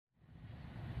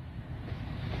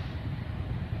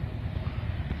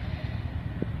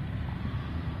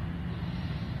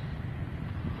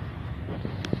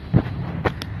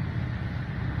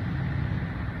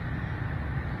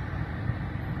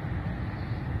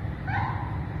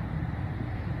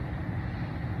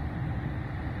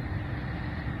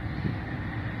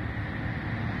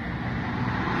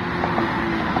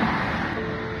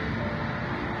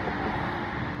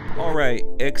right,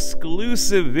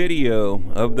 exclusive video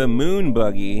of the moon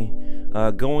buggy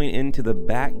going into the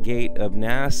back gate of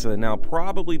NASA. Now,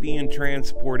 probably being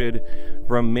transported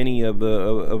from many of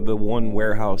the one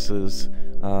warehouses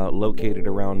located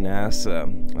around NASA.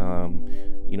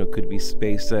 You know, could be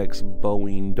SpaceX,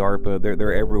 Boeing, DARPA.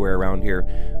 They're everywhere around here.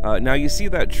 Now you see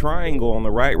that triangle on the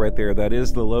right there. That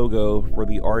is the logo for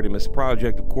the Artemis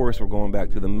project. Of course, we're going back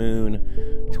to the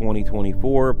moon,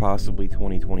 2024, possibly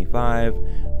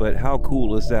 2025. But how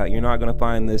cool is that? You're not going to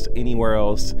find this anywhere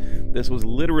else. This was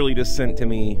literally just sent to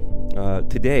me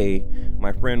today.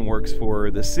 My friend works for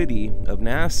the city of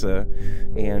NASA,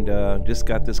 and just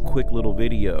got this quick little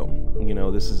video. You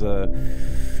know, this is a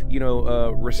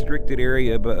restricted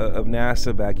area of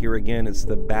NASA back here. Again, it's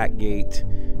the back gate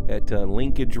at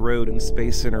Linkage Road and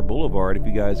Space Center Boulevard. If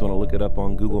you guys want to look it up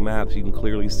on Google Maps, you can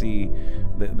clearly see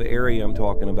the area I'm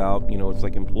talking about. You know, it's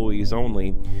like employees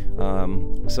only.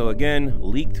 So again,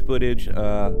 leaked footage.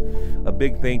 A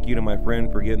big thank you to my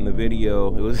friend for getting the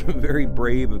video. It was very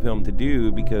brave of him to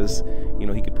do, because you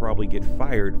know, he could probably get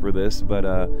fired for this, but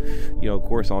you know, of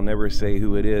course I'll never say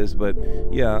who it is. But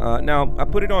yeah, now I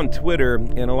put it on Twitter,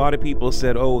 and a lot of people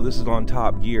said, oh, this is on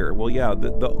Top Gear. Well, yeah,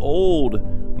 the old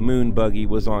moon buggy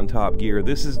was on Top Gear.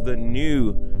 This is the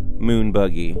new moon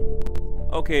buggy.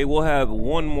 Okay, we'll have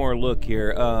one more look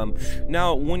here.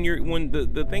 Now,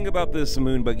 the thing about this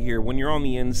moon buggy here, when you're on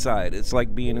the inside, it's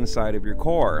like being inside of your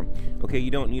car. Okay,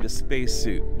 you don't need a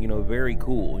spacesuit. You know, very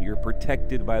cool. You're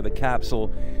protected by the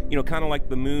capsule. You know, kind of like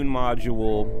the moon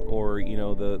module, or you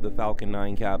know, the Falcon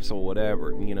 9 capsule,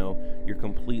 whatever. You know, you're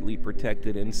completely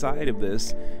protected inside of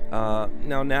this. Now,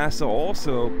 NASA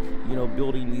also, you know,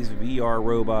 building these VR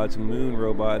robots, moon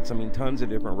robots. I mean, tons of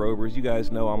different rovers. You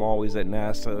guys know I'm always at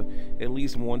NASA at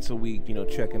least once a week, you know,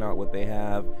 checking out what they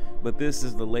have. But this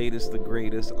is the latest, the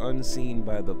greatest, unseen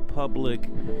by the public,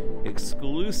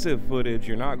 exclusive footage.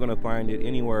 You're not going to find it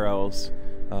anywhere else.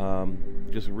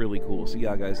 Just really cool. So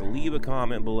yeah, guys, leave a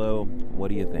comment below. What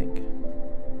do you think?